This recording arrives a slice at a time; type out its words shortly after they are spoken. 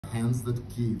hands that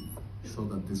give so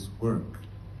that this work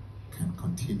can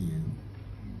continue.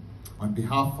 On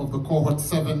behalf of the Cohort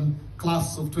 7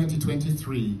 class of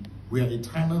 2023, we are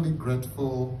eternally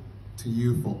grateful to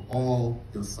you for all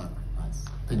your sacrifice.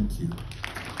 Thank you.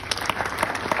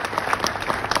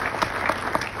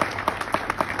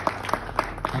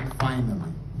 And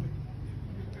finally,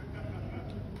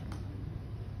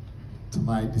 to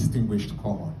my distinguished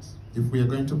cohorts, if we are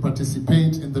going to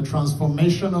participate in the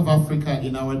transformation of Africa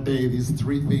in our day, these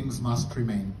three things must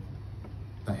remain: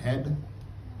 the head,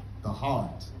 the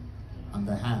heart, and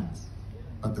the hands.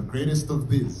 But the greatest of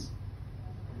these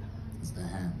is the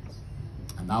hands.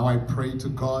 And now I pray to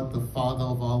God, the Father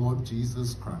of our Lord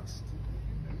Jesus Christ,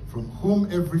 from whom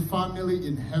every family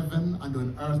in heaven and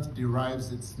on earth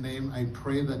derives its name. I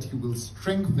pray that he will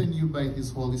strengthen you by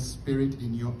his Holy Spirit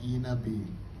in your inner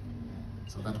being,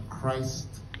 so that Christ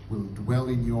will dwell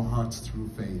in your hearts through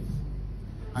faith.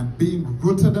 And being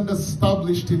rooted and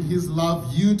established in his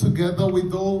love, you together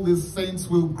with all these saints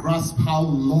will grasp how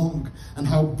long and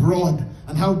how broad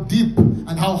and how deep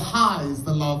and how high is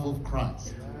the love of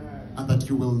Christ. And that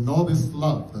you will know this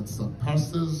love that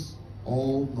surpasses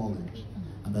all knowledge,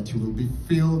 and that you will be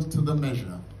filled to the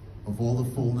measure of all the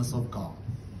fullness of God.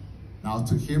 Now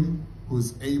to him who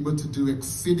is able to do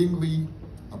exceedingly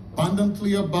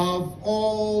abundantly above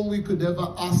all we could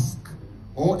ever ask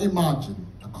or imagine,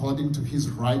 according to his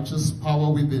righteous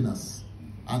power within us,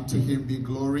 and to him be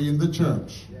glory in the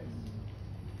church,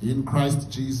 in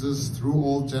Christ Jesus, through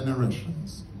all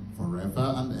generations,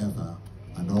 forever and ever.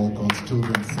 And all God's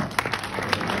children say.